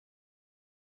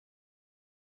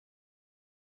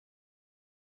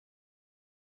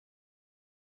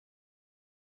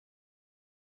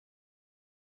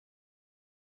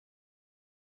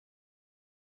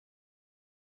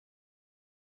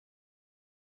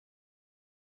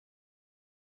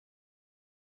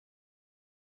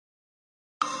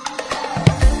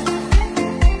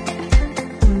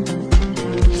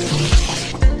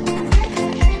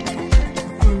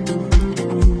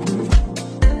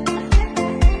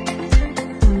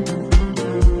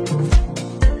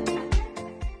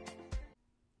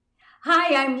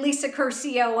I'm Lisa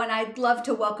Curcio, and I'd love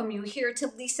to welcome you here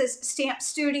to Lisa's Stamp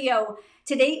Studio.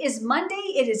 Today is Monday.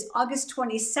 It is August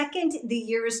 22nd. The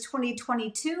year is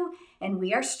 2022, and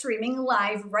we are streaming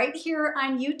live right here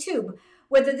on YouTube.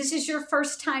 Whether this is your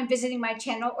first time visiting my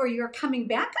channel or you're coming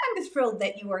back, I'm thrilled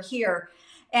that you are here.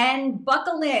 And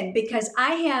buckle in, because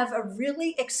I have a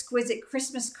really exquisite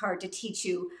Christmas card to teach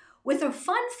you with a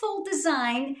fun full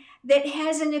design that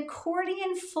has an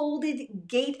accordion folded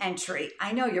gate entry.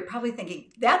 I know you're probably thinking,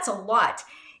 that's a lot.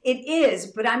 It is,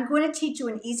 but I'm going to teach you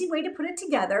an easy way to put it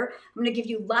together. I'm going to give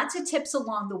you lots of tips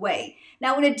along the way.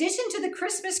 Now, in addition to the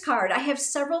Christmas card, I have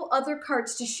several other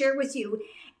cards to share with you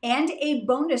and a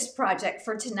bonus project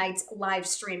for tonight's live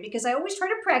stream, because I always try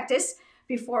to practice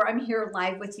before I'm here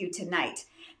live with you tonight.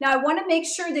 Now, I want to make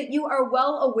sure that you are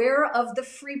well aware of the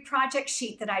free project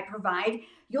sheet that I provide.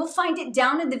 You'll find it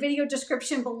down in the video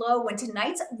description below when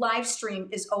tonight's live stream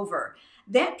is over.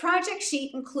 That project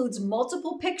sheet includes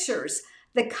multiple pictures,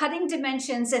 the cutting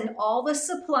dimensions, and all the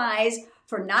supplies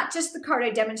for not just the card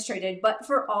I demonstrated, but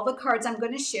for all the cards I'm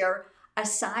going to share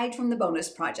aside from the bonus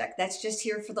project. That's just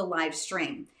here for the live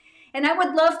stream. And I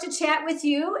would love to chat with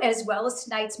you as well as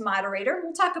tonight's moderator.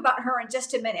 We'll talk about her in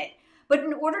just a minute. But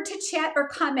in order to chat or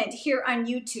comment here on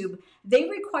YouTube, they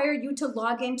require you to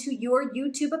log into your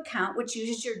YouTube account, which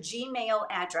uses your Gmail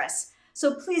address.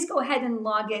 So please go ahead and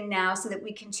log in now so that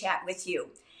we can chat with you.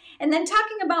 And then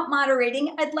talking about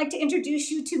moderating, I'd like to introduce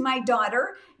you to my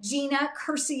daughter, Gina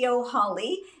Curcio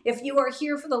Hawley. If you are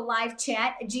here for the live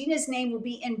chat, Gina's name will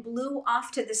be in blue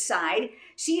off to the side.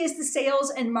 She is the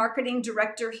sales and marketing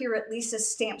director here at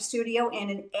Lisa's Stamp Studio and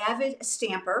an avid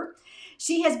stamper.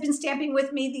 She has been stamping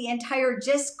with me the entire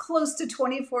just close to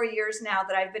 24 years now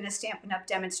that I've been a Stampin' Up!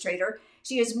 Demonstrator.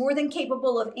 She is more than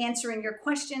capable of answering your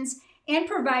questions and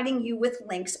providing you with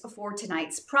links for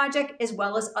tonight's project, as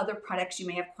well as other products you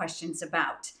may have questions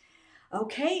about.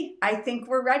 Okay, I think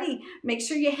we're ready. Make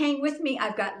sure you hang with me.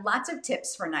 I've got lots of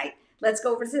tips for tonight. Let's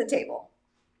go over to the table.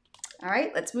 All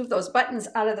right, let's move those buttons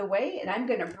out of the way, and I'm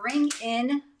gonna bring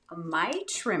in my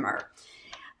trimmer.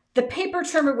 The paper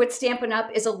trimmer with Stampin'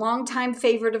 Up! Is a longtime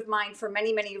favorite of mine for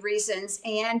many, many reasons.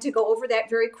 And to go over that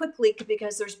very quickly,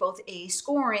 because there's both a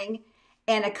scoring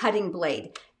and a cutting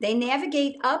blade. They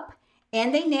navigate up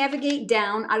and they navigate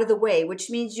down out of the way, which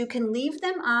means you can leave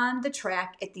them on the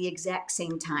track at the exact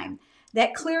same time.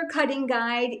 That clear cutting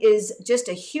guide is just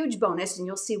a huge bonus, and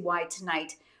you'll see why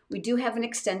tonight. We do have an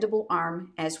extendable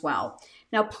arm as well.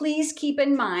 Now, please keep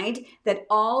in mind that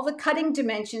all the cutting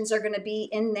dimensions are going to be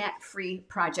in that free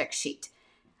project sheet.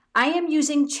 I am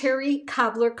using cherry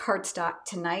cobbler cardstock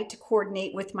tonight to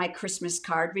coordinate with my Christmas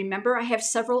card. Remember, I have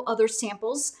several other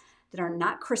samples that are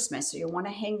not Christmas, so you'll want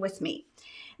to hang with me.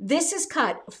 This is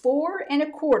cut 4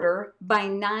 1/4 by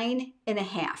 9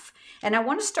 1/2. And I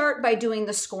want to start by doing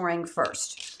the scoring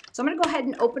first. So I'm going to go ahead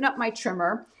and open up my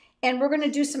trimmer. And we're going to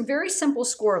do some very simple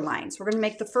score lines. We're going to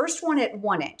make the first one at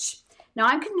 1 inch. Now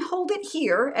I can hold it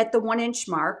here at the 1 inch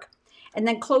mark and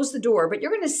then close the door. But you're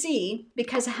going to see,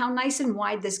 because of how nice and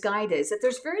wide this guide is, that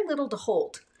there's very little to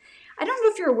hold. I don't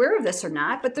know if you're aware of this or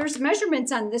not, but there's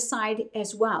measurements on this side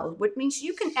as well, which means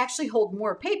you can actually hold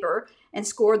more paper and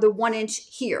score the 1 inch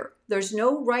here. There's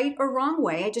no right or wrong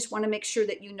way. I just want to make sure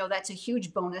that you know that's a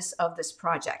huge bonus of this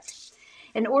project.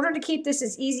 In order to keep this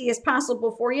as easy as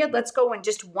possible for you, let's go in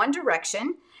just one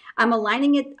direction. I'm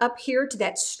aligning it up here to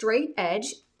that straight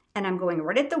edge, and I'm going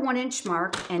right at the 1 inch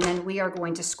mark, and then we are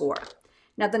going to score.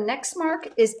 Now the next mark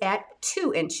is at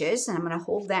 2 inches, and I'm going to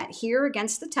hold that here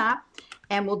against the top,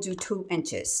 and we'll do 2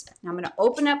 inches. Now I'm going to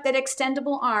open up that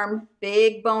extendable arm,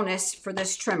 big bonus for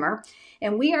this trimmer,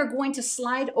 and we are going to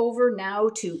slide over now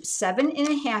to 7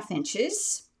 1/2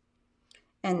 inches.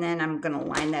 And then I'm going to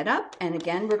line that up. And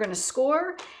again, we're going to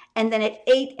score. And then at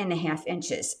 8 1/2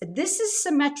 inches. This is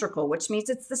symmetrical, which means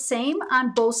it's the same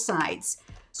on both sides.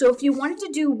 So if you wanted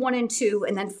to do 1 and 2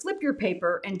 and then flip your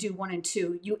paper and do 1 and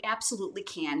 2, you absolutely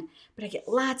can. But I get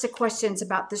lots of questions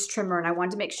about this trimmer, and I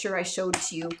wanted to make sure I showed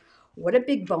to you what a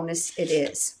big bonus it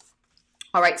is.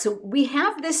 All right, so we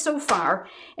have this so far.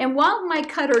 And while my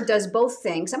cutter does both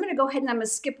things, I'm going to go ahead and I'm going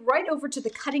to skip right over to the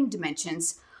cutting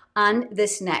dimensions on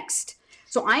this next.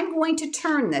 So I'm going to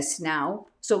turn this now.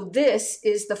 So this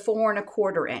is the 4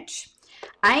 1/4 inch.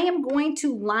 I am going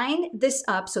to line this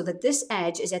up so that this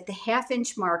edge is at the 1/2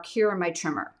 inch mark here on my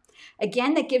trimmer.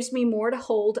 Again, that gives me more to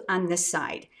hold on this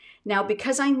side. Now,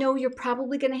 because I know you're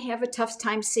probably going to have a tough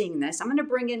time seeing this, I'm going to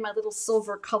bring in my little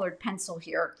silver colored pencil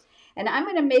here, and I'm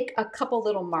going to make a couple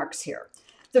little marks here.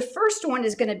 The first one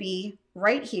is going to be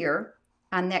right here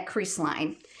on that crease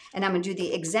line. And I'm going to do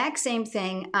the exact same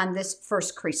thing on this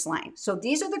first crease line. So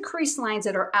these are the crease lines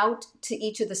that are out to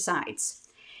each of the sides.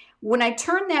 When I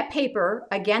turn that paper,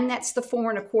 again, that's the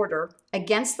 4 1/4,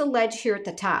 against the ledge here at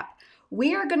the top,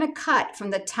 we are going to cut from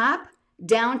the top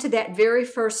down to that very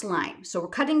first line. So we're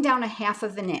cutting down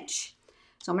 1/2 inch.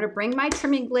 So I'm going to bring my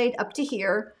trimming blade up to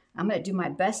here. I'm going to do my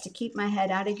best to keep my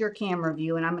head out of your camera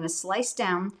view, and I'm going to slice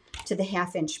down to the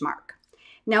 1/2 inch mark.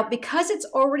 Now, because it's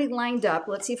already lined up,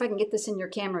 let's see if I can get this in your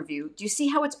camera view. Do you see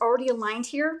how it's already aligned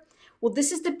here? Well,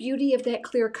 this is the beauty of that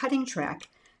clear cutting track,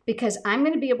 because I'm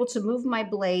going to be able to move my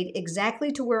blade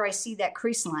exactly to where I see that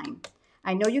crease line.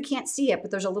 I know you can't see it,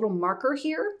 but there's a little marker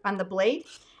here on the blade,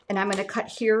 and I'm going to cut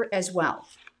here as well.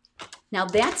 Now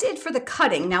that's it for the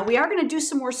cutting. Now we are going to do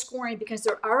some more scoring because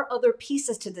there are other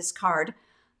pieces to this card,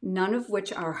 none of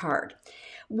which are hard.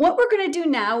 What we're going to do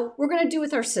now, we're going to do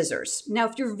with our scissors. Now,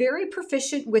 if you're very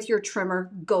proficient with your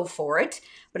trimmer, go for it.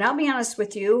 But I'll be honest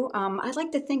with you, I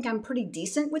like to think I'm pretty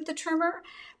decent with the trimmer,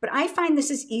 but I find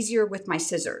this is easier with my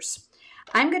scissors.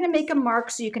 I'm going to make a mark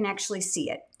so you can actually see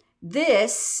it.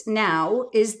 This now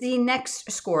is the next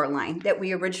score line that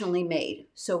we originally made.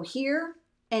 So here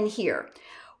and here.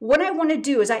 What I want to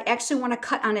do is I actually want to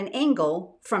cut on an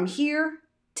angle from here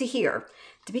to here.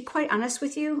 To be quite honest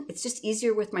with you, it's just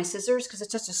easier with my scissors because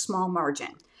it's just a small margin.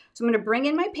 So I'm going to bring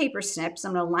in my paper snips.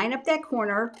 I'm going to line up that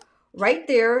corner right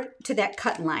there to that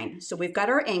cut line. So we've got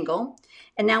our angle.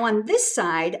 And now on this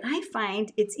side, I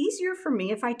find it's easier for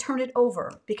me if I turn it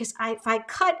over, because if I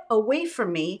cut away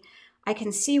from me, I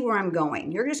can see where I'm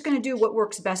going. You're just going to do what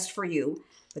works best for you,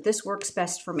 but this works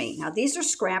best for me. Now these are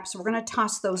scraps, so we're going to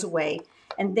toss those away.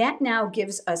 And that now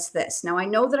gives us this. Now I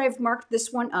know that I've marked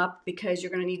this one up because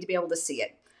you're going to need to be able to see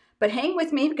it. But hang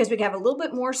with me because we have a little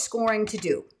bit more scoring to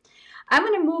do. I'm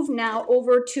going to move now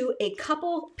over to a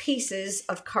couple pieces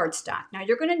of cardstock. Now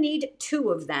you're going to need 2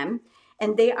 of them,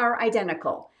 and they are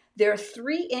identical. They're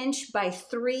 3 inch by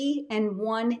 3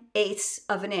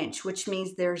 1/8 inch, which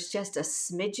means there's just a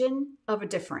smidgen of a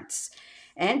difference.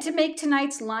 And to make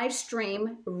tonight's live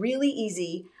stream really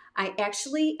easy, I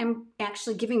am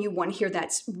giving you one here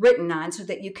that's written on so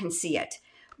that you can see it.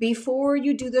 Before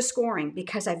you do the scoring,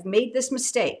 because I've made this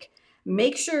mistake,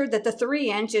 make sure that the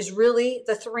 3 inch is really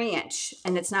the 3 inch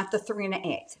and it's not the 3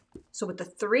 1/8. So with the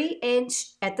 3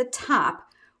 inch at the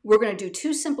top, we're going to do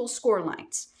 2 simple score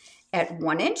lines. At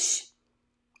 1 inch,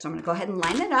 so I'm going to go ahead and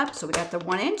line it up. So we got the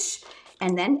 1 inch,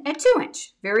 and then at 2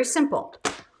 inch. Very simple.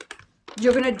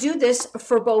 You're going to do this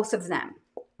for both of them,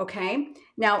 okay?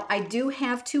 Now, I do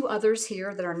have 2 others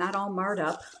here that are not all marred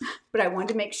up, but I wanted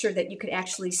to make sure that you could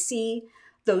actually see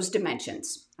those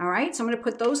dimensions, all right? So I'm going to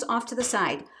put those off to the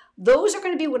side. Those are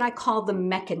going to be what I call the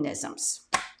mechanisms.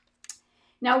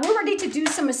 Now, we're ready to do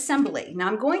some assembly. Now,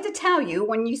 I'm going to tell you,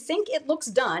 when you think it looks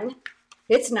done,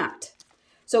 it's not.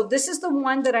 So this is the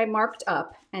one that I marked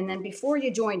up, and then before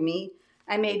you joined me,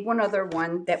 I made one other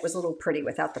one that was a little pretty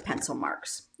without the pencil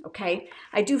marks, okay?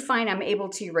 I do find I'm able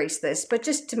to erase this, but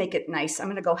just to make it nice, I'm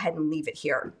gonna go ahead and leave it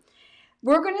here.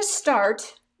 We're gonna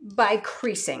start by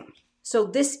creasing. So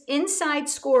this inside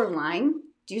score line,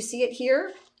 do you see it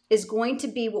here, is going to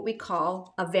be what we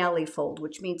call a valley fold,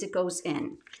 which means it goes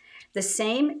in. The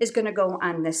same is gonna go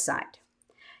on this side.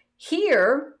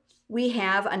 Here, we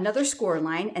have another score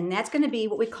line, and that's going to be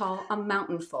what we call a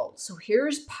mountain fold. So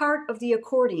here's part of the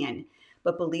accordion,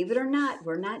 but believe it or not,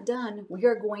 we're not done. We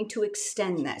are going to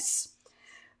extend this.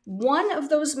 One of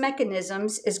those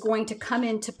mechanisms is going to come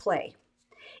into play.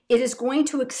 It is going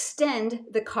to extend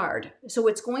the card, so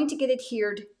it's going to get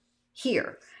adhered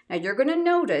here. Now you're going to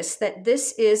notice that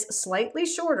this is slightly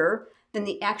shorter than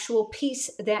the actual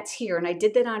piece that's here, and I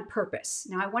did that on purpose.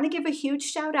 Now I want to give a huge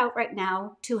shout out right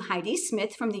now to Heidi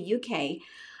Smith from the UK.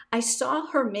 I saw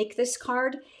her make this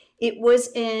card. It was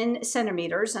in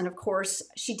centimeters, and of course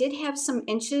she did have some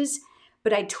inches,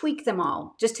 but I tweaked them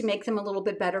all just to make them a little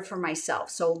bit better for myself.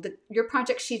 So your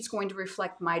project sheet's going to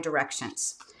reflect my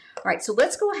directions. All right, so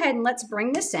let's go ahead and let's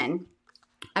bring this in.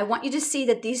 I want you to see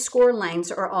that these score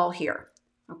lines are all here.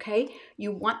 Okay,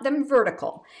 you want them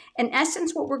vertical. In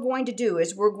essence, what we're going to do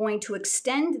is we're going to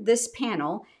extend this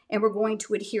panel and we're going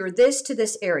to adhere this to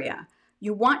this area.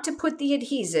 You want to put the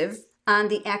adhesive on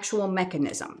the actual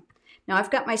mechanism. Now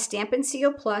I've got my Stampin'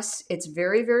 Seal Plus. It's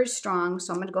very, very strong.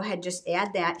 So I'm going to go ahead and just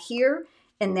add that here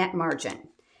in that margin.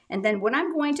 And then what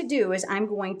I'm going to do is I'm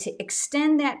going to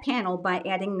extend that panel by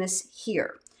adding this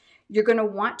here. You're going to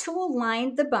want to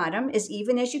align the bottom as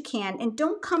even as you can, and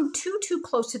don't come too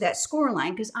close to that score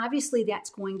line because obviously that's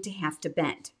going to have to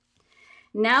bend.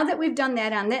 Now that we've done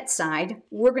that on that side,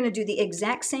 we're going to do the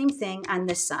exact same thing on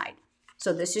this side.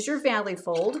 So this is your valley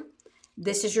fold.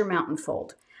 This is your mountain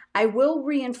fold. I will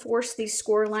reinforce these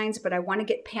score lines, but I want to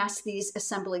get past these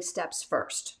assembly steps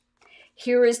first.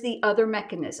 Here is the other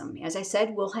mechanism. As I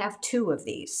said, we'll have 2 of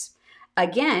these.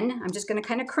 Again, I'm just going to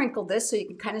kind of crinkle this so you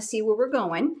can kind of see where we're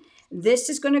going. This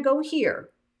is going to go here,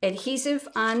 adhesive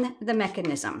on the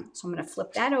mechanism. So I'm going to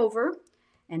flip that over.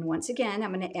 And once again,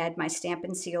 I'm going to add my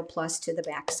Stampin' Seal Plus to the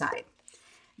back side.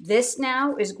 This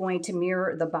now is going to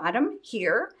mirror the bottom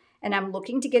here, and I'm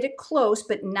looking to get it close,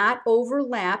 but not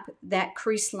overlap that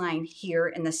crease line here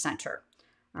in the center.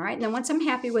 All right, and then once I'm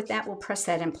happy with that, we'll press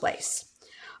that in place.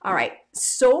 All right,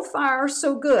 so far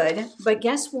so good, but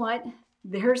guess what?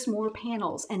 There's more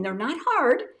panels, and they're not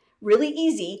hard, really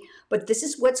easy, but this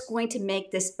is what's going to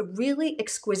make this a really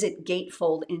exquisite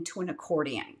gatefold into an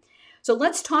accordion. So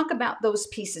let's talk about those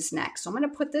pieces next. So I'm going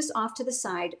to put this off to the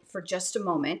side for just a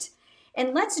moment.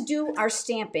 And let's do our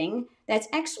stamping. That's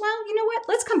actually, well, you know what?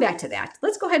 Let's come back to that.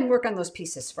 Let's go ahead and work on those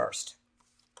pieces first.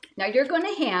 Now you're going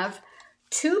to have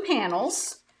 2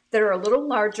 panels that are a little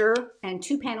larger and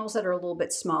 2 panels that are a little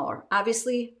bit smaller,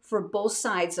 obviously for both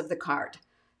sides of the card.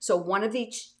 So 1 of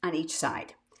each on each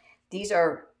side. These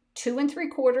are 2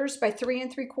 3/4 by 3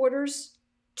 3/4,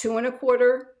 2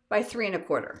 1/4 by 3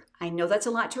 1/4. I know that's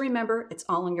a lot to remember. It's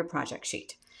all on your project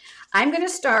sheet. I'm going to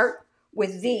start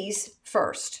with these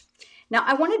first. Now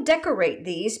I want to decorate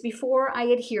these before I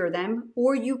adhere them,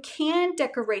 or you can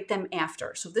decorate them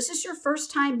after. So this is your first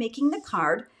time making the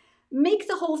card. Make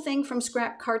the whole thing from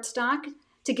scrap cardstock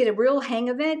to get a real hang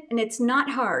of it, and it's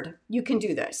not hard. You can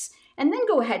do this. And then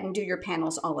go ahead and do your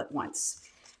panels all at once.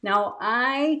 Now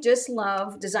I just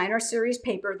love Designer Series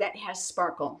paper that has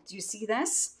sparkle. Do you see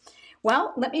this?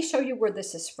 Well, let me show you where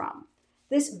this is from.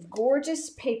 This gorgeous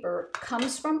paper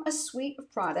comes from a suite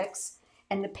of products,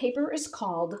 and the paper is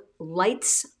called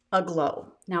Lights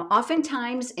Aglow. Now,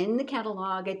 oftentimes in the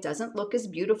catalog, it doesn't look as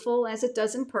beautiful as it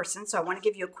does in person, so I want to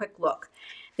give you a quick look.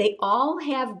 They all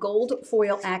have gold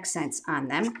foil accents on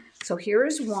them. So here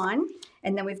is one,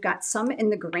 and then we've got some in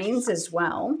the grains as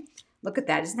well. Look at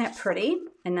that, isn't that pretty?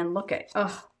 And then look at,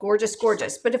 oh, gorgeous,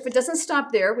 gorgeous. But if it doesn't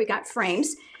stop there, we got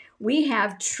frames. We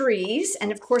have trees,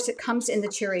 and of course it comes in the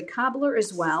cherry cobbler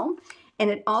as well, and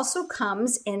it also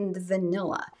comes in the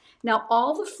vanilla. Now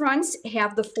all the fronts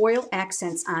have the foil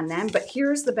accents on them, but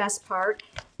here's the best part,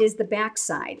 is the back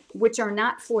side, which are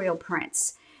not foil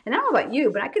prints. And I don't know about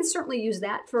you, but I can certainly use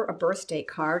that for a birthday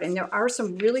card, and there are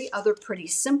some really other pretty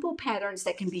simple patterns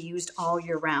that can be used all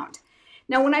year round.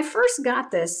 Now, when I first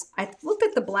got this, I looked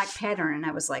at the black pattern and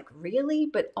I was like, really?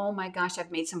 But oh my gosh,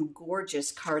 I've made some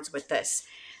gorgeous cards with this.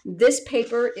 This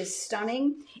paper is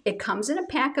stunning. It comes in a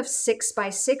pack of 6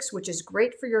 by 6, which is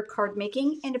great for your card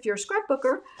making. And if you're a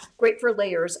scrapbooker, great for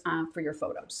layers for your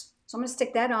photos. So I'm going to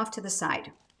stick that off to the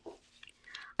side.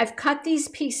 I've cut these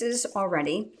pieces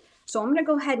already. So I'm going to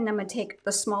go ahead and I'm going to take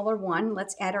the smaller one.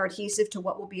 Let's add our adhesive to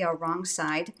what will be our wrong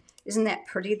side. Isn't that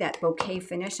pretty, that bouquet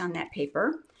finish on that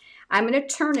paper? I'm going to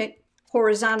turn it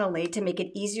horizontally to make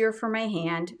it easier for my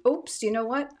hand. Oops, you know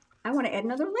what? I want to add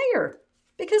another layer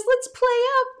because let's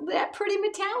play up that pretty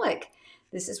metallic.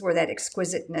 This is where that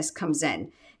exquisiteness comes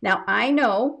in. Now I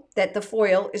know that the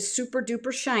foil is super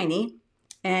duper shiny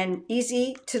and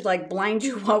easy to like blind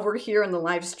you while we're here in the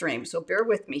live stream. So bear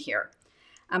with me here.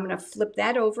 I'm going to flip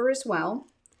that over as well.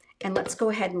 And let's go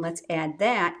ahead and let's add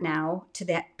that now to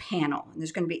that panel. And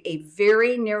there's going to be a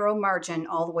very narrow margin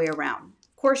all the way around.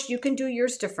 Of course, you can do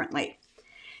yours differently.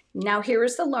 Now here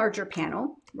is the larger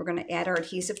panel. We're going to add our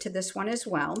adhesive to this one as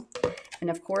well. And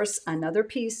of course, another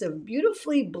piece of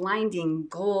beautifully blinding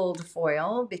gold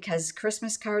foil because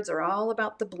Christmas cards are all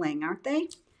about the bling, aren't they?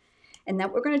 And then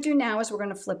what we're going to do now is we're going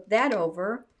to flip that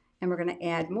over and we're going to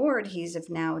add more adhesive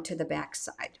now to the back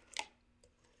side.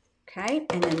 Okay,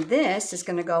 and then this is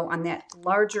going to go on that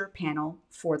larger panel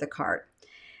for the card.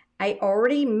 I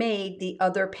already made the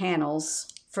other panels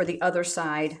for the other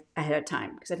side ahead of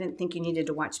time because I didn't think you needed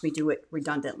to watch me do it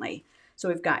redundantly. So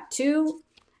we've got 2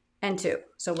 and 2.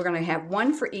 So we're going to have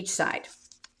 1 for each side.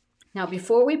 Now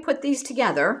before we put these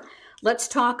together, let's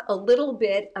talk a little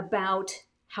bit about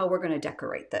how we're going to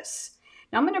decorate this.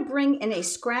 Now I'm going to bring in a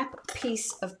scrap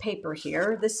piece of paper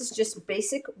here. This is just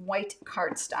basic white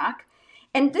cardstock.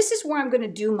 And this is where I'm going to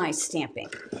do my stamping.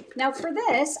 Now for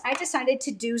this, I decided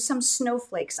to do some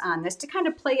snowflakes on this to kind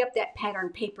of play up that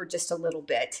pattern paper just a little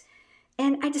bit.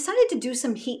 And I decided to do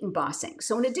some heat embossing.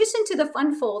 So in addition to the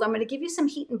fun fold, I'm going to give you some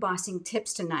heat embossing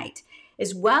tips tonight,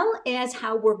 as well as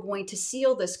how we're going to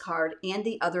seal this card and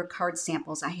the other card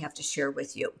samples I have to share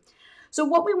with you. So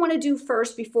what we want to do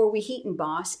first before we heat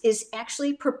emboss is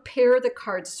actually prepare the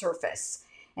card surface.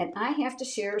 And I have to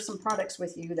share some products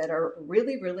with you that are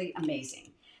really, really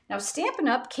amazing. Now, Stampin'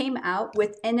 Up! Came out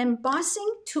with an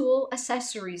embossing tool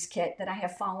accessories kit that I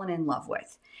have fallen in love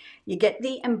with. You get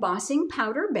the embossing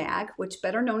powder bag, which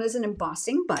better known as an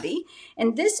embossing buddy,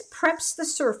 and this preps the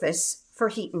surface for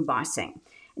heat embossing.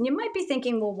 And you might be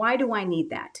thinking, well, why do I need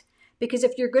that? Because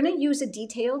if you're going to use a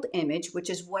detailed image, which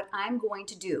is what I'm going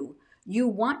to do, you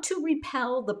want to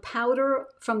repel the powder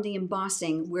from the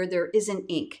embossing where there isn't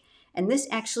ink. And this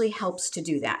actually helps to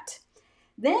do that.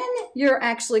 Then you're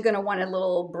actually going to want a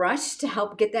little brush to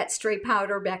help get that stray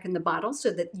powder back in the bottle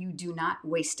so that you do not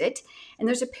waste it. And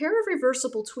there's a pair of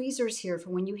reversible tweezers here for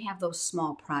when you have those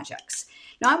small projects.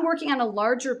 Now I'm working on a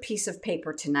larger piece of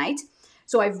paper tonight.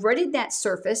 So I've readied that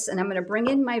surface and I'm going to bring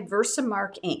in my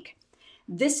Versamark ink.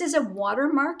 This is a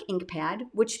watermark ink pad,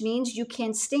 which means you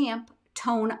can stamp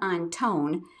tone on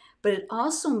tone, but it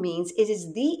also means it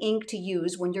is the ink to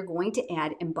use when you're going to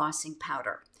add embossing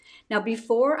powder. Now,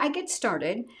 before I get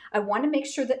started, I want to make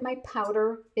sure that my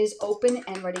powder is open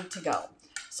and ready to go.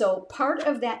 So part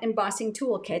of that embossing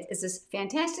toolkit is this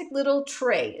fantastic little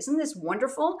tray. Isn't this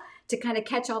wonderful to kind of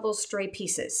catch all those stray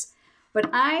pieces? But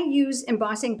I use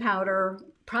embossing powder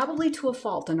probably to a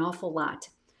fault, an awful lot.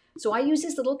 So I use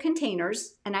these little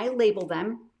containers and I label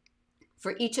them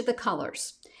for each of the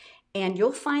colors. And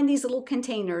you'll find these little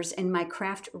containers in my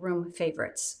craft room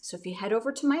favorites. So if you head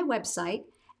over to my website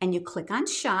and you click on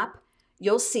shop,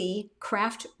 you'll see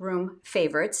craft room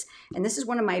favorites. And this is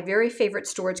one of my very favorite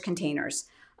storage containers.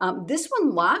 This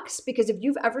one locks because if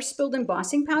you've ever spilled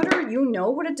embossing powder, you know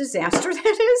what a disaster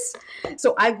that is.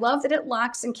 So I love that it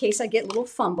locks in case I get a little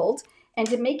fumbled. And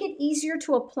to make it easier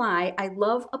to apply, I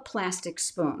love a plastic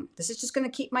spoon. This is just going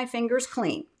to keep my fingers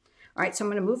clean. All right, so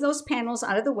I'm going to move those panels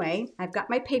out of the way. I've got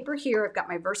my paper here. I've got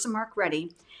my Versamark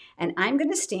ready. And I'm going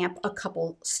to stamp a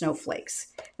couple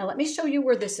snowflakes. Now let me show you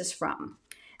where this is from.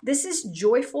 This is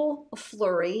Joyful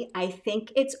Flurry. I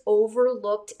think it's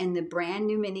overlooked in the brand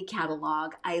new mini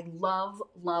catalog. I love,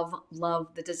 love,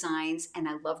 love the designs and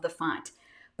I love the font.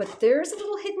 But there's a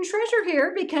little hidden treasure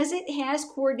here because it has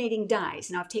coordinating dies.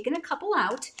 Now I've taken a couple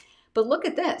out, but look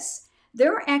at this.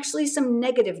 There are actually some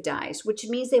negative dies, which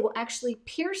means they will actually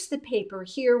pierce the paper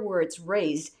here where it's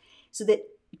raised so that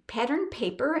patterned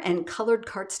paper and colored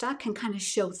cardstock can kind of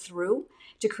show through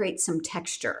to create some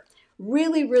texture.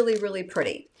 Really, really, really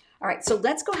pretty. All right, so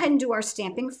let's go ahead and do our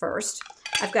stamping first.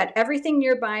 I've got everything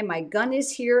nearby. My gun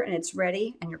is here and it's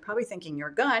ready. And you're probably thinking, your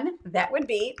gun? That would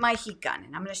be my heat gun.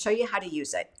 And I'm going to show you how to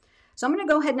use it. So I'm going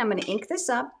to go ahead and I'm going to ink this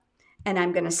up and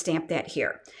I'm going to stamp that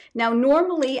here. Now,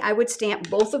 normally I would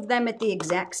stamp both of them at the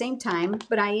exact same time,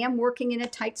 but I am working in a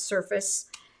tight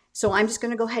surface. So I'm just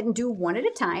going to go ahead and do one at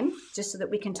a time just so that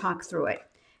we can talk through it.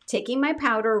 Taking my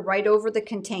powder right over the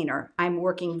container. I'm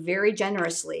working very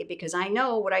generously because I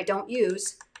know what I don't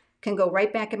use can go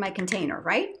right back in my container,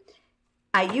 right?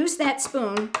 I use that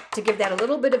spoon to give that a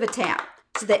little bit of a tap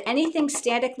so that anything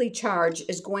statically charged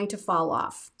is going to fall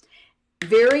off.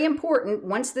 Very important,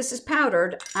 once this is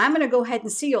powdered, I'm going to go ahead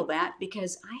and seal that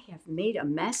because I have made a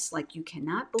mess like you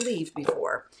cannot believe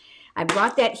before. I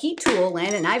brought that heat tool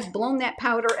in and I've blown that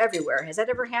powder everywhere. Has that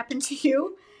ever happened to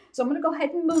you? So I'm going to go ahead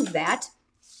and move that.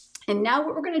 And now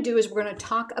what we're going to do is we're going to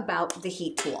talk about the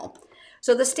heat tool.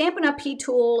 So the Stampin' Up! Heat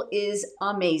tool is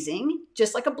amazing.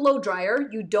 Just like a blow dryer,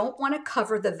 you don't want to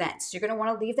cover the vents. You're going to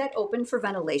want to leave that open for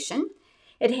ventilation.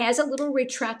 It has a little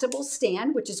retractable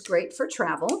stand, which is great for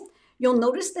travel. You'll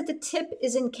notice that the tip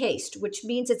is encased, which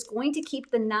means it's going to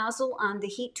keep the nozzle on the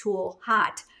heat tool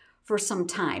hot for some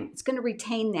time. It's going to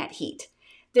retain that heat.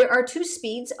 There are two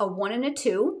speeds, a 1 and a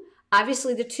 2.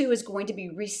 Obviously, the 2 is going to be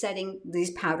resetting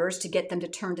these powders to get them to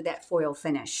turn to that foil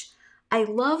finish. I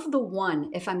love the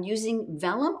 1 if I'm using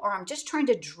vellum or I'm just trying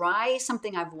to dry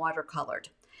something I've watercolored.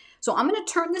 So I'm going to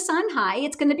turn this on high.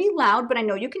 It's going to be loud, but I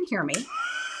know you can hear me.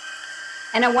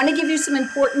 And I want to give you some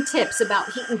important tips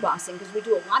about heat embossing because we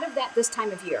do a lot of that this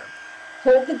time of year.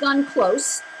 Hold the gun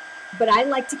close, but I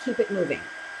like to keep it moving.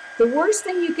 The worst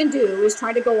thing you can do is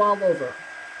try to go all over.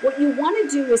 What you want to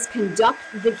do is conduct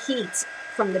the heat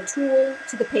from the tool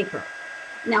to the paper.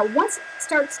 Now, once it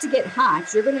starts to get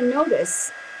hot, you're going to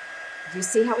notice, do you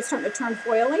see how it's starting to turn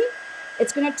foily?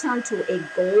 It's going to turn to a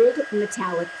gold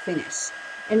metallic finish.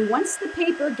 And once the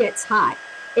paper gets hot,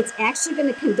 it's actually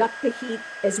going to conduct the heat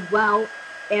as well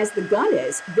as the gun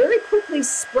is, very quickly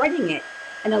spreading it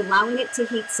and allowing it to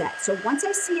heat set. So once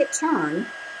I see it turn,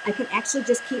 I can actually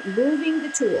just keep moving the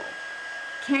tool.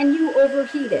 Can you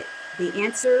overheat it? The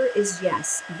answer is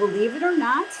yes. Believe it or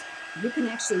not, you can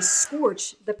actually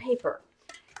scorch the paper.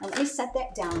 Now let me set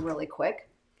that down really quick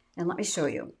and let me show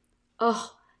you.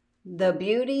 Oh, the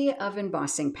beauty of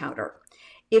embossing powder.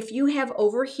 If you have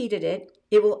overheated it,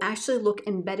 it will actually look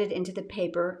embedded into the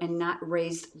paper and not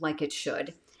raised like it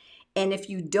should. And if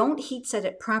you don't heat set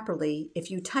it properly, if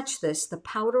you touch this, the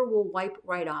powder will wipe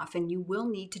right off and you will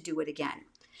need to do it again.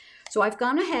 So I've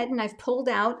gone ahead and I've pulled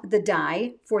out the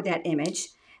die for that image,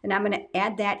 and I'm going to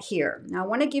add that here. Now I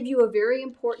want to give you a very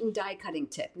important die cutting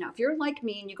tip. Now if you're like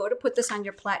me and you go to put this on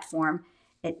your platform,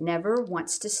 it never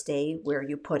wants to stay where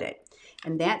you put it.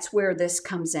 And that's where this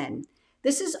comes in.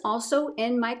 This is also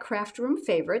in my craft room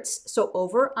favorites. So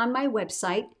over on my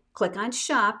website, click on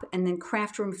shop and then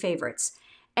craft room favorites.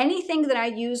 Anything that I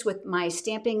use with my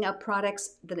Stampin' Up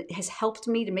products that has helped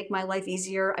me to make my life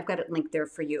easier, I've got it linked there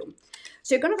for you.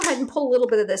 So you're going to go ahead and pull a little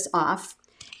bit of this off.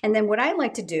 And then what I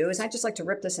like to do is I just like to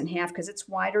rip this in half because it's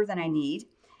wider than I need.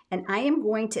 And I am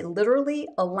going to literally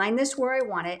align this where I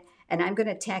want it, and I'm going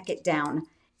to tack it down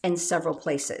in several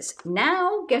places.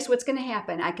 Now, guess what's going to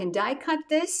happen? I can die cut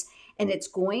this, and it's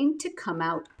going to come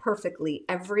out perfectly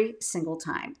every single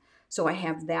time. So I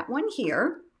have that one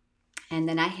here, and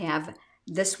then I have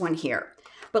this one here.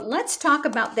 But let's talk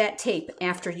about that tape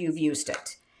after you've used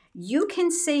it. You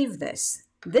can save this.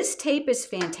 This tape is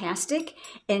fantastic,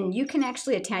 and you can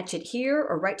actually attach it here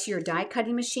or right to your die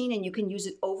cutting machine, and you can use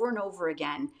it over and over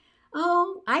again.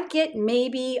 Oh, I get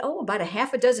maybe, about a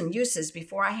half a dozen uses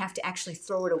before I have to actually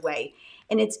throw it away.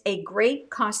 And it's a great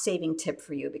cost saving tip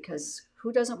for you because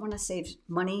who doesn't want to save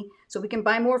money so we can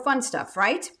buy more fun stuff,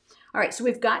 right? All right, so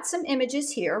we've got some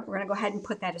images here. We're going to go ahead and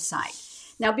put that aside.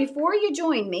 Now, before you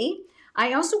join me,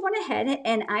 I also went ahead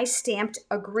and I stamped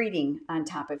a greeting on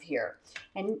top of here.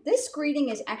 And this greeting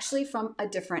is actually from a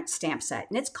different stamp set,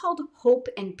 and it's called Hope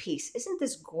and Peace. Isn't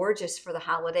this gorgeous for the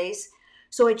holidays?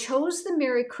 So I chose the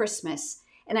Merry Christmas,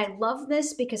 and I love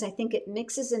this because I think it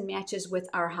mixes and matches with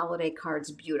our holiday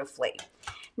cards beautifully.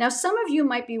 Now, some of you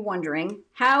might be wondering,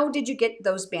 how did you get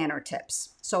those banner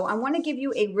tips? So I want to give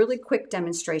you a really quick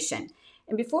demonstration.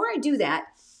 And before I do that,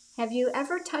 have you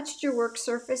ever touched your work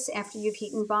surface after you've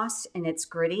heat embossed and it's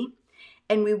gritty?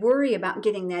 And we worry about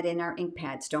getting that in our ink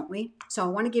pads, don't we? So I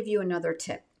want to give you another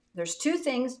tip. There's two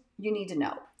things you need to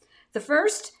know. The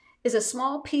first is a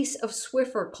small piece of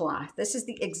Swiffer cloth. This is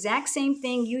the exact same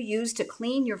thing you use to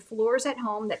clean your floors at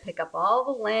home that pick up all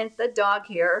the lint, the dog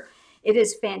hair. It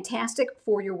is fantastic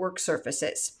for your work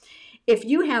surfaces. If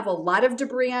you have a lot of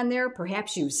debris on there,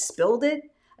 perhaps you've spilled it,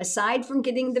 aside from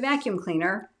getting the vacuum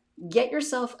cleaner, get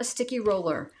yourself a sticky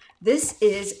roller. This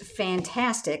is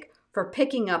fantastic for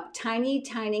picking up tiny,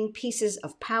 tiny pieces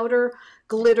of powder,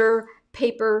 glitter,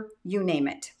 paper, you name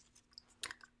it.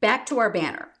 Back to our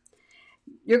banner.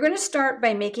 You're going to start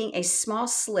by making a small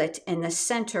slit in the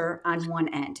center on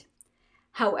one end.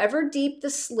 However deep the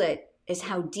slit is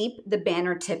how deep the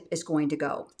banner tip is going to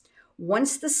go.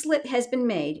 Once the slit has been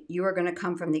made, you are going to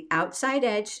come from the outside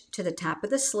edge to the top of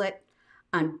the slit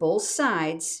on both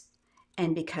sides.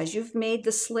 And because you've made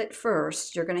the slit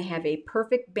first, you're going to have a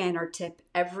perfect banner tip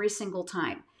every single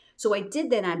time. So I did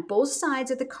that on both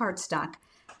sides of the cardstock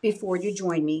before you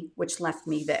joined me, which left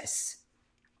me this.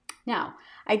 Now,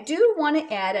 I do want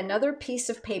to add another piece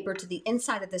of paper to the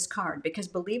inside of this card because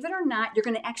believe it or not, you're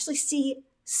going to actually see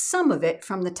some of it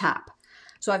from the top.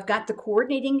 So I've got the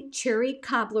coordinating cherry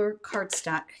cobbler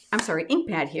ink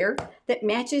pad here that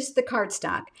matches the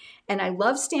cardstock. And I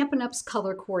love Stampin' Up's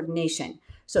color coordination.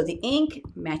 So the ink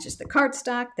matches the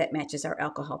cardstock, that matches our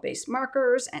alcohol-based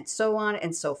markers, and so on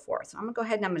and so forth. So I'm going to go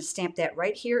ahead and I'm going to stamp that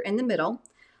right here in the middle.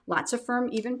 Lots of firm,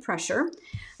 even pressure.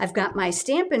 I've got my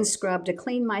Stampin' Scrub to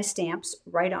clean my stamps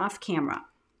right off camera.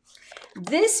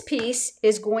 This piece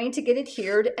is going to get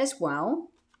adhered as well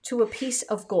to a piece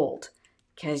of gold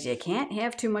because you can't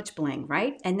have too much bling,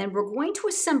 right? And then we're going to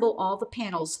assemble all the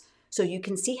panels so you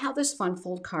can see how this fun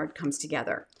fold card comes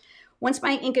together. Once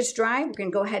my ink is dry, we're going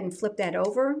to go ahead and flip that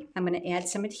over. I'm going to add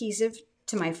some adhesive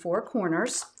to my four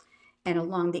corners and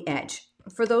along the edge.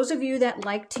 For those of you that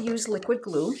like to use liquid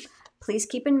glue, please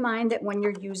keep in mind that when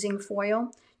you're using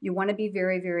foil, you want to be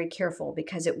very, very careful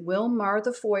because it will mar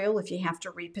the foil if you have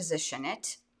to reposition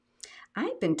it.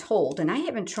 I've been told, and I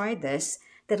haven't tried this,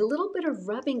 that a little bit of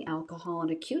rubbing alcohol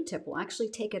on a Q-tip will actually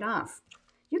take it off.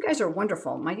 You guys are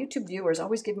wonderful. My YouTube viewers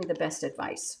always give me the best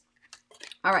advice.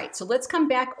 All right, so let's come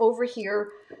back over here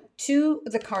to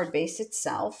the card base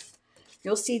itself.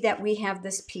 You'll see that we have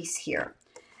this piece here.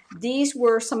 These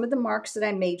were some of the marks that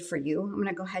I made for you. I'm going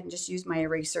to go ahead and just use my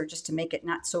eraser just to make it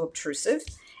not so obtrusive.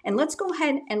 And let's go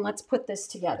ahead and let's put this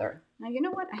together. Now, you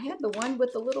know what? I had the one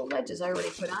with the little ledges I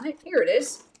already put on it. Here it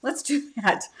is. Let's do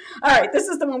that. All right, this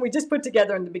is the one we just put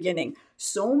together in the beginning.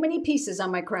 So many pieces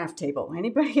on my craft table.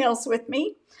 Anybody else with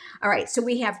me? All right, so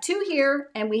we have two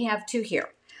here and we have two here.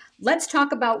 Let's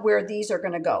talk about where these are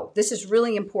going to go. This is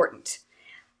really important.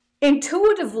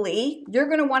 Intuitively, you're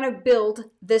going to want to build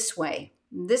this way.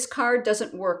 This card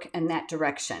doesn't work in that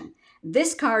direction.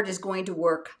 This card is going to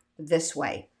work this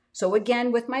way. So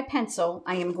again, with my pencil,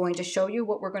 I am going to show you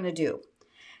what we're going to do.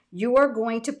 You are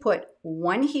going to put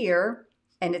one here,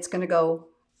 and it's going to go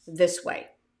this way.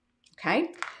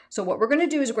 Okay? So what we're going to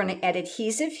do is we're going to add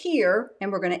adhesive here,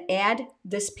 and we're going to add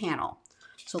this panel.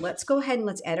 So let's go ahead and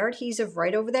let's add our adhesive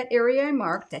right over that area I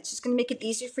marked. That's just going to make it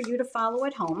easier for you to follow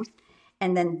at home.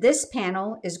 And then this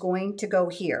panel is going to go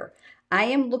here. I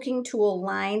am looking to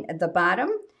align the bottom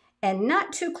and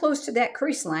not too close to that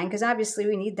crease line because obviously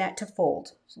we need that to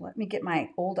fold. So let me get my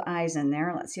old eyes in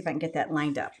there. Let's see if I can get that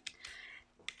lined up.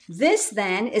 This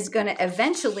then is going to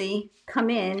eventually come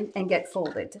in and get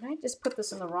folded. Did I just put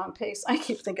this in the wrong place? I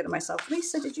keep thinking to myself,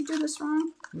 Lisa, did you do this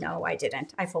wrong? No, I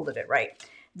didn't. I folded it right.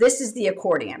 This is the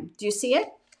accordion. Do you see it?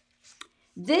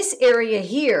 This area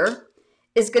here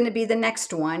is going to be the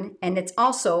next one, and it's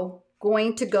also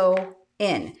going to go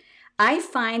in. I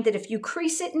find that if you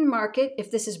crease it and mark it, if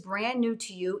this is brand new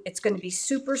to you, it's going to be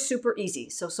super, super easy.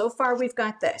 So far we've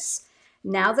got this.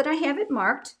 Now that I have it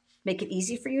marked, make it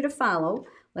easy for you to follow,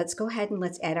 let's go ahead and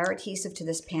let's add our adhesive to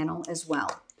this panel as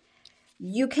well.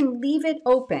 You can leave it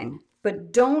open,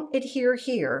 but don't adhere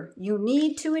here. You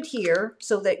need to adhere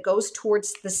so that it goes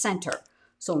towards the center.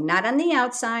 So not on the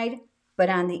outside, but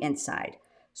on the inside.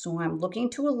 So I'm looking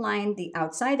to align the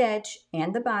outside edge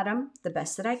and the bottom the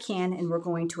best that I can, and we're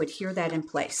going to adhere that in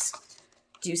place.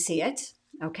 Do you see it?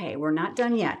 Okay, we're not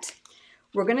done yet.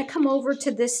 We're going to come over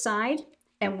to this side,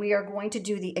 and we are going to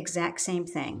do the exact same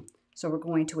thing. So we're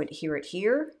going to adhere it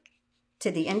here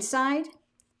to the inside,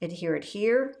 adhere it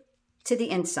here to the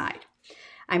inside.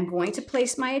 I'm going to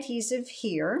place my adhesive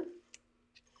here,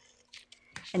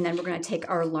 and then we're going to take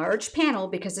our large panel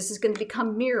because this is going to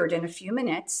become mirrored in a few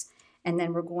minutes. And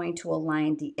then we're going to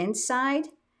align the inside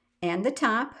and the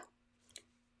top.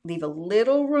 Leave a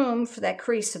little room for that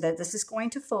crease so that this is going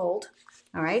to fold.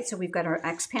 All right, so we've got our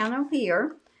X panel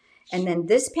here. And then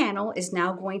this panel is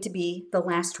now going to be the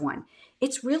last one.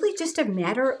 It's really just a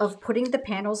matter of putting the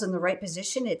panels in the right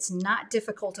position. It's not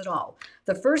difficult at all.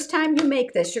 The first time you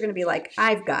make this, you're going to be like,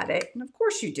 I've got it. And of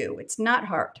course you do. It's not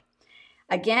hard.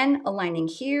 Again, aligning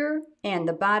here and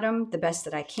the bottom the best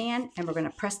that I can. And we're going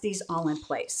to press these all in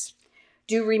place.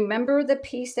 Do you remember the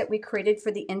piece that we created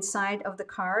for the inside of the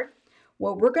card?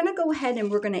 Well, we're going to go ahead and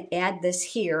we're going to add this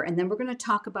here, and then we're going to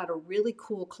talk about a really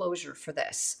cool closure for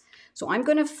this. So I'm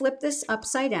going to flip this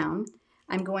upside down.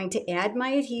 I'm going to add my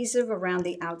adhesive around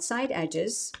the outside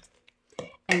edges,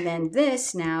 and then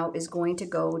this now is going to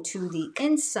go to the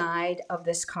inside of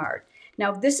this card.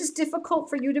 Now, this is difficult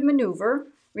for you to maneuver.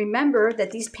 Remember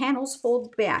that these panels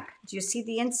fold back. Do you see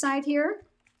the inside here?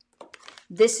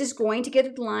 This is going to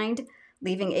get aligned,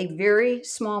 leaving a very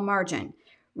small margin.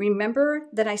 Remember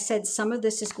that I said some of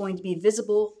this is going to be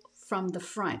visible from the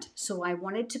front, so I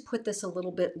wanted to put this a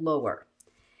little bit lower.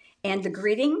 And the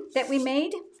greeting that we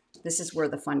made, this is where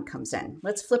the fun comes in.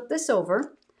 Let's flip this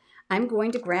over. I'm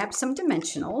going to grab some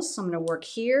dimensionals. So I'm going to work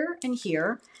here and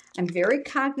here. I'm very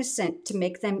cognizant to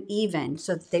make them even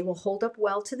so that they will hold up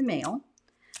well to the mail.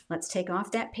 Let's take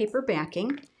off that paper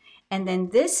backing. And then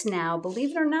this now,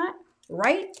 believe it or not,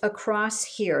 right across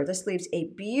here, this leaves a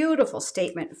beautiful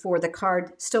statement for the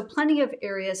card. Still plenty of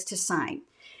areas to sign.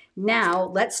 Now,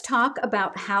 let's talk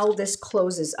about how this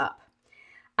closes up.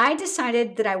 I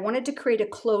decided that I wanted to create a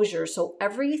closure so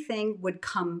everything would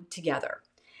come together.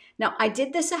 Now, I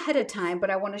did this ahead of time, but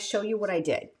I want to show you what I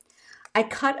did. I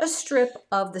cut a strip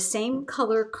of the same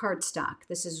color cardstock.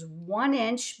 This is 1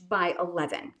 inch by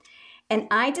 11. And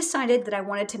I decided that I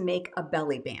wanted to make a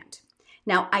belly band.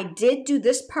 Now, I did do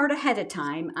this part ahead of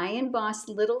time. I embossed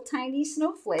little tiny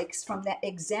snowflakes from that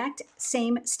exact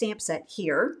same stamp set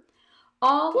here,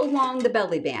 all along the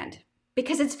belly band,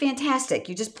 because it's fantastic.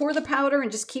 You just pour the powder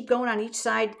and just keep going on each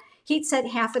side. Heat set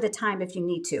half at a time if you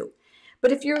need to.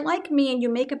 But if you're like me and you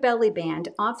make a belly band,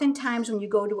 oftentimes when you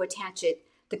go to attach it,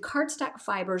 the cardstock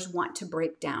fibers want to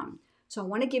break down. So I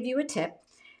want to give you a tip.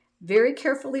 Very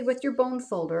carefully with your bone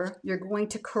folder, you're going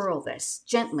to curl this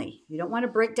gently. You don't want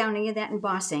to break down any of that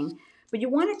embossing, but you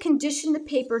want to condition the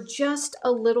paper just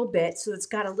a little bit so it's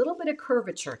got a little bit of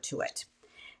curvature to it.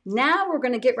 Now we're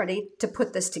going to get ready to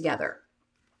put this together.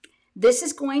 This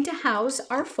is going to house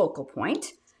our focal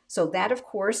point. So that, of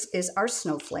course, is our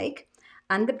snowflake.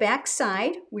 On the back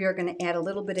side, we are going to add a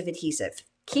little bit of adhesive.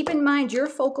 Keep in mind your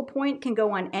focal point can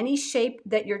go on any shape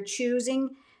that you're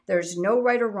choosing. There's no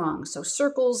right or wrong. So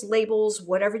circles, labels,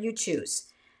 whatever you choose.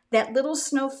 That little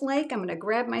snowflake, I'm going to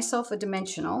grab myself a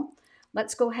dimensional.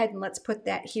 Let's go ahead and let's put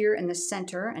that here in the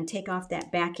center and take off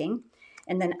that backing.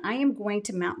 And then I am going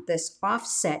to mount this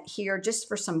offset here just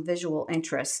for some visual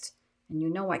interest. And you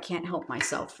know I can't help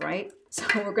myself, right? So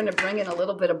we're going to bring in a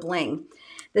little bit of bling.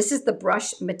 This is the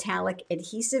Brush Metallic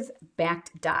Adhesive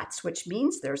Backed Dots, which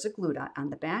means there's a glue dot on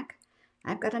the back.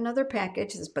 I've got another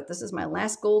package, but this is my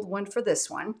last gold one for this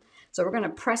one. So we're going to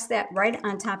press that right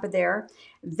on top of there.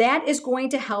 That is going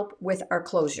to help with our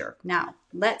closure. Now,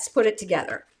 let's put it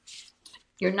together.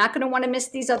 You're not going to want to miss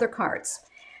these other cards.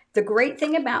 The great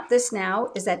thing about this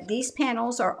now is that these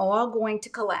panels are all going to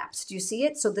collapse. Do you see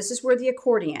it? So this is where the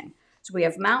accordion. So we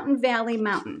have mountain, valley,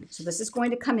 mountain. So this is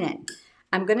going to come in.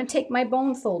 I'm going to take my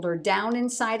bone folder down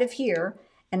inside of here,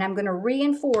 and I'm going to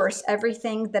reinforce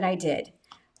everything that I did.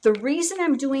 The reason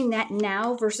I'm doing that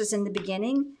now versus in the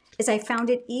beginning is I found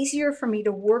it easier for me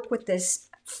to work with this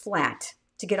flat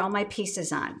to get all my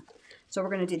pieces on. So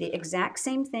we're going to do the exact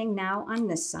same thing now on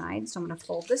this side. So I'm going to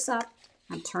fold this up.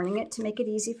 I'm turning it to make it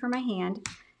easy for my hand.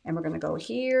 And we're going to go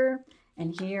here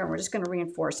and here. And we're just going to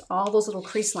reinforce all those little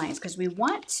crease lines because we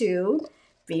want to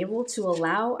be able to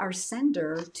allow our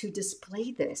sender to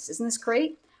display this. Isn't this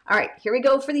great? All right, here we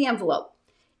go for the envelope.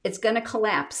 It's going to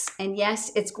collapse. And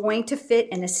yes, it's going to fit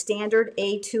in a standard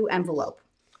A2 envelope.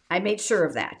 I made sure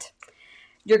of that.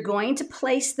 You're going to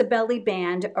place the belly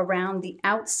band around the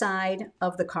outside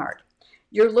of the card.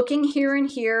 You're looking here and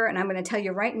here, and I'm going to tell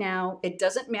you right now, it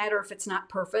doesn't matter if it's not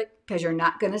perfect because you're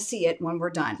not going to see it when we're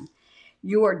done.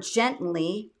 You are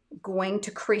gently going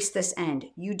to crease this end.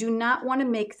 You do not want to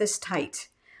make this tight.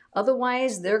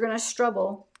 Otherwise, they're going to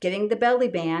struggle getting the belly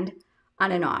band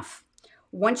on and off.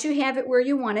 Once you have it where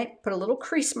you want it, put a little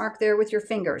crease mark there with your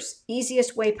fingers.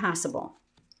 Easiest way possible.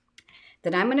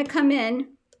 Then I'm going to come in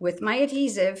with my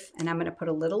adhesive, and I'm going to put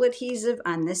a little adhesive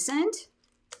on this end.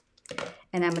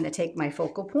 And I'm going to take my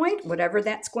focal point, whatever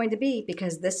that's going to be,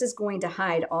 because this is going to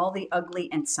hide all the ugly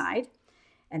inside.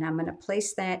 And I'm going to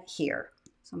place that here.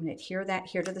 So I'm going to adhere that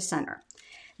here to the center.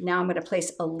 Now I'm going to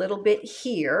place a little bit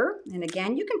here. And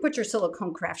again, you can put your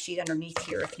silicone craft sheet underneath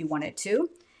here if you wanted to.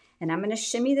 And I'm going to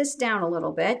shimmy this down a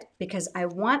little bit because I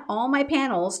want all my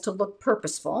panels to look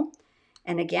purposeful.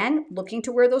 And again, looking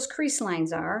to where those crease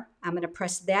lines are, I'm going to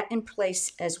press that in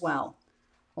place as well.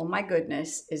 Oh my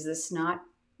goodness, is this not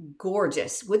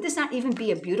gorgeous? Would this not even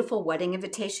be a beautiful wedding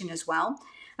invitation as well?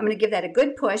 I'm going to give that a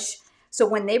good push. So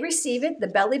when they receive it, the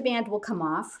belly band will come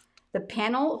off. The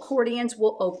panel accordions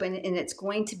will open and it's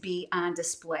going to be on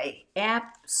display.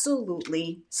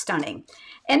 Absolutely stunning.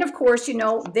 And of course, you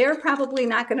know, they're probably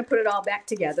not going to put it all back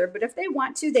together, but if they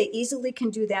want to, they easily can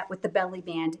do that with the belly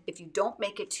band if you don't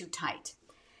make it too tight.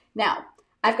 Now,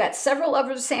 I've got several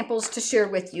other samples to share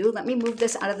with you. Let me move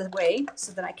this out of the way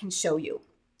so that I can show you.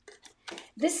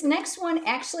 This next one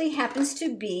actually happens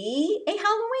to be a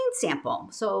Halloween sample.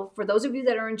 So for those of you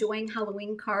that are enjoying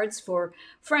Halloween cards for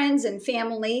friends and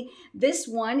family, this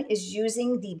one is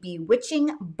using the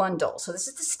Bewitching Bundle. So this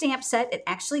is the stamp set. It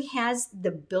actually has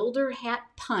the builder hat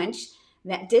punch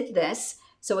that did this.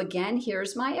 So again,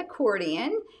 here's my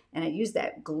accordion, and I use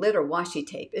that glitter washi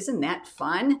tape. Isn't that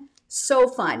fun? So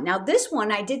fun. Now this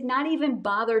one, I did not even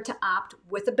bother to opt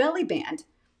with a belly band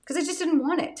because I just didn't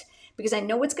want it. Because I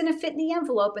know it's going to fit in the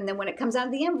envelope, and then when it comes out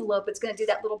of the envelope, it's going to do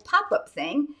that little pop-up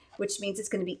thing, which means it's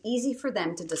going to be easy for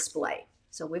them to display.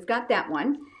 So we've got that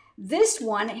one. This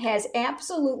one has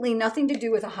absolutely nothing to do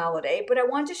with a holiday, but I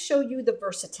want to show you the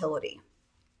versatility.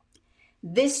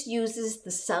 This uses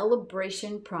the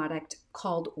celebration product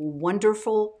called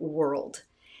Wonderful World.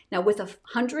 Now, with a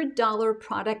 $100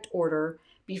 product order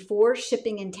before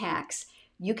shipping and tax,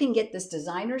 you can get this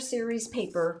designer series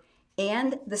paper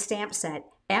and the stamp set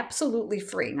absolutely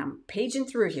free. Now I'm paging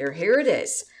through here. Here it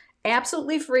is.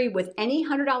 Absolutely free with any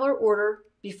 $100 order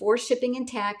before shipping and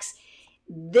tax.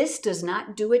 This does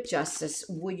not do it justice.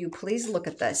 Will you please look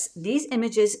at this? These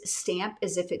images stamp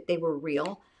as if they were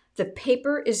real. The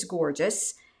paper is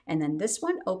gorgeous. And then this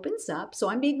one opens up. So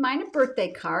I made mine a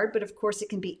birthday card, but of course it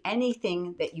can be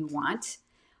anything that you want.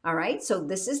 All right, so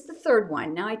this is the third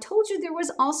one. Now I told you there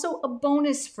was also a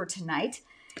bonus for tonight.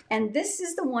 And this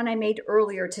is the one I made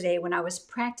earlier today when I was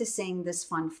practicing this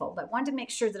fun fold. I wanted to make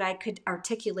sure that I could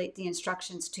articulate the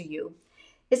instructions to you.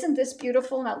 Isn't this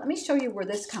beautiful? Now let me show you where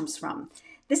this comes from.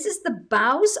 This is the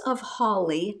Boughs of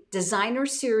Holly Designer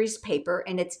Series paper,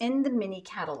 and it's in the mini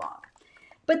catalog.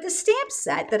 But the stamp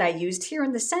set that I used here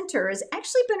in the center has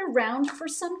actually been around for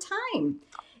some time.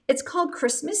 It's called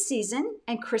Christmas Season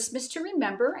and Christmas to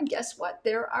Remember. And guess what?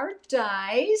 There are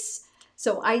dies.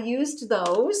 So I used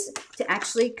those to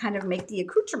actually kind of make the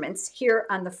accoutrements here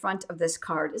on the front of this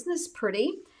card. Isn't this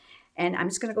pretty? And I'm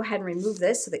just going to go ahead and remove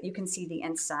this so that you can see the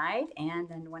inside. And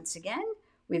then once again,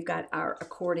 we've got our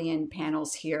accordion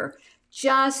panels here.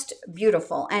 Just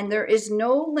beautiful. And there is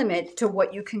no limit to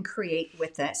what you can create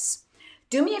with this.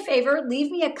 Do me a favor, leave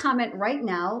me a comment right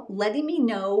now, letting me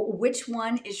know which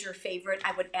one is your favorite.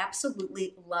 I would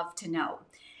absolutely love to know.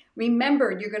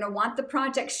 Remember, you're going to want the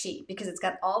project sheet because it's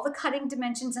got all the cutting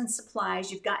dimensions and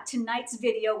supplies. You've got tonight's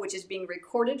video, which is being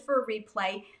recorded for a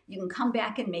replay. You can come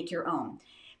back and make your own.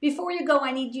 Before you go,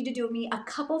 I need you to do me a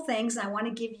couple things. I want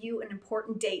to give you an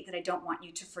important date that I don't want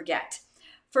you to forget.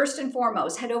 First and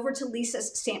foremost, head over to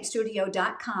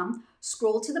lisasstampstudio.com,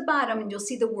 scroll to the bottom, and you'll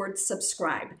see the word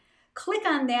subscribe. Click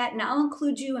on that, and I'll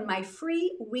include you in my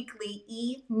free weekly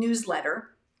e-newsletter,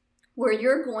 where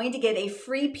you're going to get a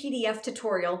free PDF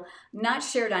tutorial not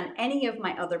shared on any of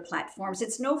my other platforms.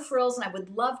 It's no frills, and I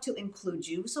would love to include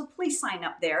you, so please sign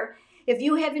up there. If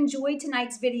you have enjoyed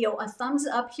tonight's video, a thumbs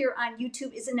up here on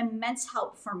YouTube is an immense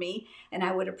help for me, and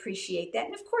I would appreciate that.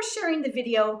 And of course, sharing the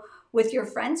video with your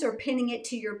friends or pinning it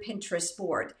to your Pinterest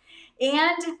board.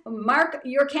 And mark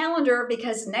your calendar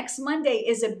because next Monday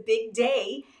is a big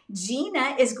day.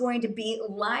 Gina is going to be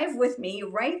live with me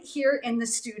right here in the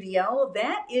studio.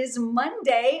 That is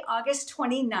Monday, August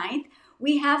 29th.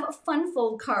 We have a fun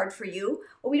fold card for you.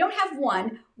 Well, we don't have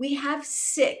one, we have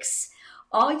 6.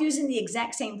 All using the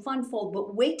exact same fun fold,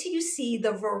 but wait till you see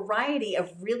the variety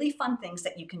of really fun things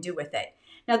that you can do with it.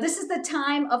 Now, this is the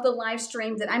time of the live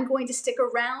stream that I'm going to stick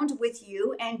around with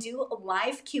you and do a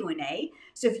live Q&A.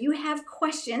 So if you have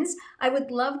questions, I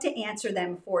would love to answer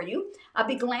them for you. I'll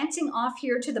be glancing off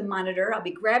here to the monitor. I'll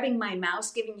be grabbing my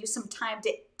mouse, giving you some time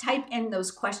to type in those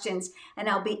questions, and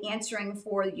I'll be answering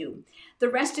for you. The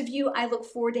rest of you, I look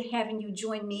forward to having you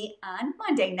join me on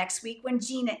Monday next week when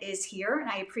Gina is here, and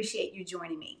I appreciate you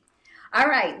joining me. All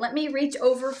right, let me reach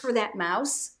over for that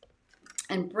mouse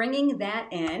and bringing that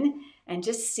in and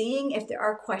just seeing if there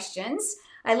are questions.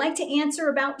 I like to answer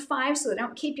about 5 so I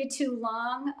don't keep you too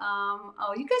long.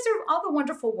 Oh, you guys are all the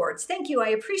wonderful words. Thank you. I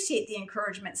appreciate the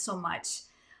encouragement so much.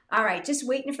 All right, just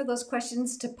waiting for those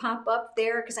questions to pop up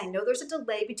there because I know there's a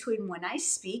delay between when I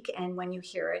speak and when you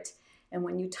hear it and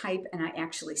when you type and I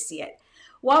actually see it.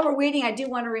 While we're waiting, I do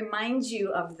want to remind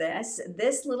you of this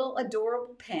little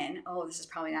adorable pin. Oh, this is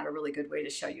probably not a really good way to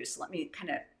show you, so let me kind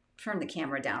of turn the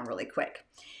camera down really quick.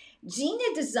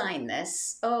 Gina designed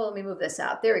this. Oh, let me move this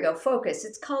out. There we go. Focus.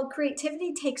 It's called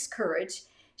Creativity Takes Courage.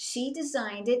 She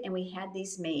designed it and we had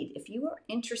these made. If you are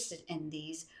interested in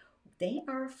these, they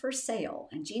are for sale.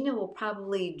 And Gina will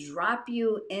probably drop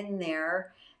you in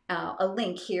there a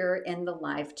link here in the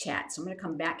live chat. So I'm going to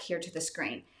come back here to the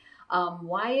screen.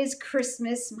 Why is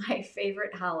Christmas my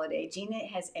favorite holiday? Gina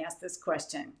has asked this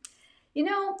question. You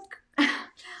know,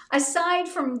 aside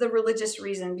from the religious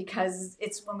reason, because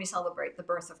it's when we celebrate the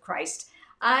birth of Christ,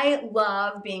 I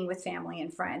love being with family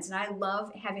and friends, and I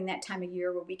love having that time of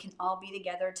year where we can all be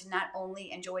together to not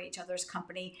only enjoy each other's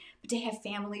company, but to have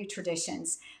family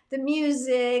traditions. The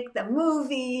music, the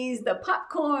movies, the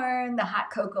popcorn, the hot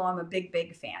cocoa. I'm a big,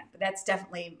 big fan, but that's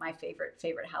definitely my favorite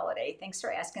holiday. Thanks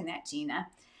for asking that, Gina.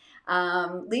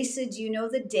 Lisa, do you know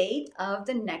the date of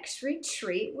the next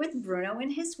retreat with Bruno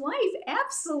and his wife?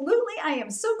 Absolutely. I am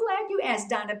so glad you asked,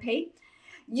 Donna Pate.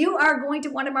 You are going to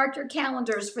want to mark your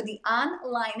calendars for the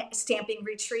online stamping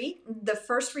retreat. The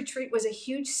first retreat was a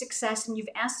huge success and you've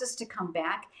asked us to come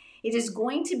back. It is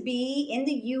going to be in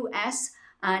the U.S.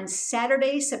 on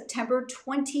Saturday, September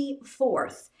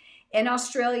 24th. In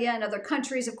Australia and other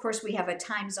countries, of course, we have a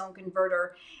time zone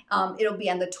converter. It'll be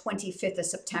on the 25th of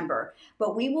September.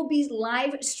 But we will be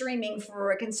live streaming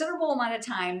for a considerable amount of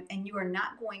time, and you are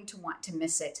not going to want to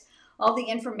miss it. All the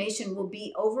information will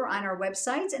be over on our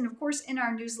websites and, of course, in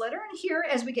our newsletter. And here,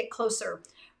 as we get closer,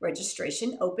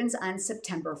 registration opens on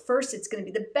September 1st. It's going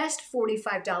to be the best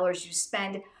 $45 you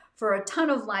spend for a ton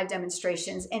of live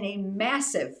demonstrations and a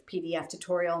massive PDF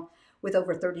tutorial with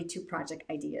over 32 project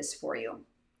ideas for you.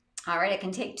 All right, I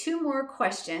can take 2 more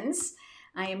questions.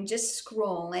 I am just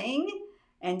scrolling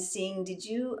and seeing,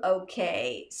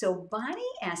 okay. So Bonnie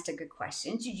asked a good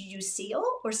question. Did you use Seal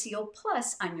or Seal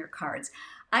Plus on your cards?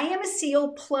 I am a Seal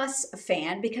Plus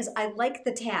fan because I like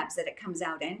the tabs that it comes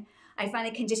out in. I find I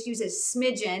can just use a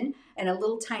smidgen in a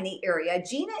little tiny area.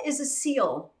 Gina is a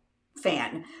Seal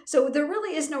fan. So there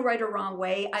really is no right or wrong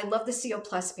way. I love the Seal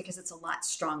Plus because it's a lot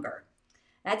stronger.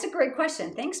 That's a great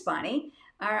question. Thanks, Bonnie.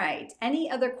 All right, any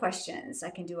other questions?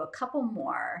 I can do a couple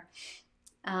more.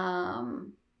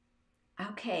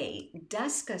 Okay,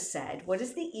 Duska said, what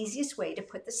is the easiest way to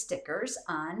put the stickers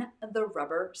on the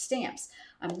rubber stamps?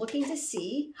 I'm looking to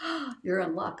see, you're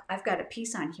in luck. I've got a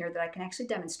piece on here that I can actually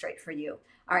demonstrate for you.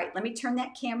 All right, let me turn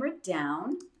that camera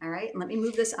down. All right, and let me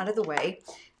move this out of the way.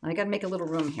 I got to make a little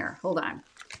room here. Hold on.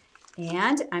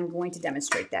 And I'm going to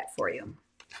demonstrate that for you.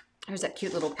 There's that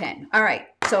cute little pin. All right,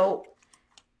 so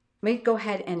let me go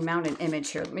ahead and mount an image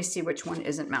here. Let me see which one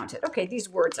isn't mounted. Okay, these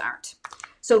words aren't.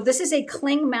 So this is a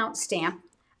cling mount stamp.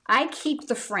 I keep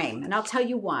the frame, and I'll tell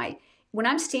you why. When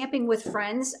I'm stamping with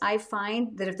friends, I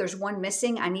find that if there's one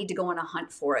missing, I need to go on a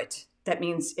hunt for it. That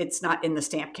means it's not in the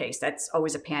stamp case. That's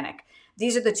always a panic.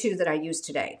 These are the two that I use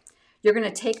today. You're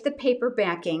going to take the paper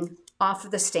backing off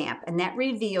of the stamp, and that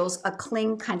reveals a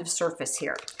cling kind of surface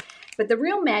here. But the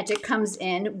real magic comes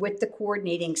in with the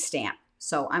coordinating stamp.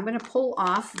 So I'm going to pull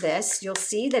off this. You'll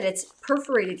see that it's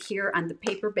perforated here on the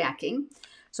paper backing.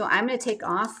 So I'm going to take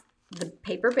off the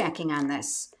paper backing on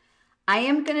this. I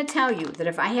am going to tell you that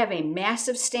if I have a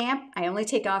massive stamp, I only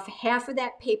take off half of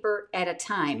that paper at a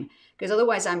time, because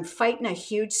otherwise I'm fighting a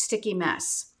huge sticky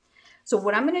mess. So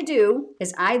what I'm going to do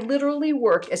is I literally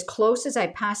work as close as I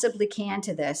possibly can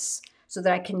to this so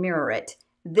that I can mirror it.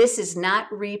 This is not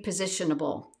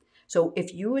repositionable. So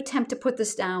if you attempt to put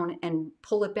this down and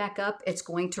pull it back up, it's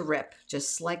going to rip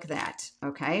just like that,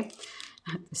 okay?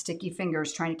 The sticky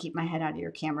fingers trying to keep my head out of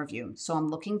your camera view. So I'm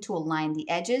looking to align the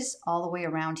edges all the way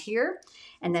around here.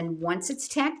 And then once it's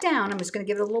tacked down, I'm just going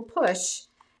to give it a little push.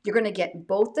 You're going to get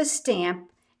both the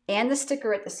stamp and the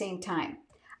sticker at the same time.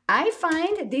 I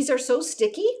find these are so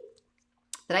sticky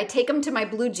that I take them to my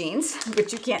blue jeans,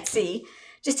 which you can't see,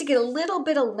 just to get a little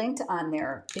bit of lint on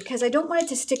there because I don't want it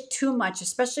to stick too much,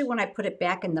 especially when I put it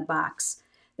back in the box.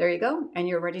 There you go, and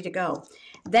you're ready to go.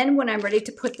 Then when I'm ready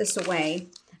to put this away,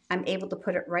 I'm able to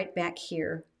put it right back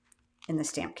here in the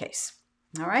stamp case.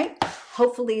 All right,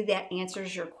 hopefully that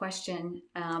answers your question.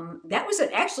 That was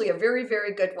actually a very,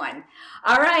 very good one.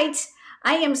 All right,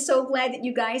 I am so glad that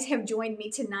you guys have joined me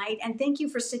tonight, and thank you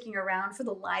for sticking around for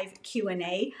the live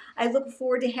Q&A. I look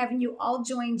forward to having you all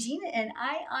join Gina and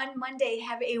I on Monday.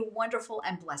 Have a wonderful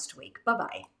and blessed week.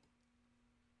 Bye-bye.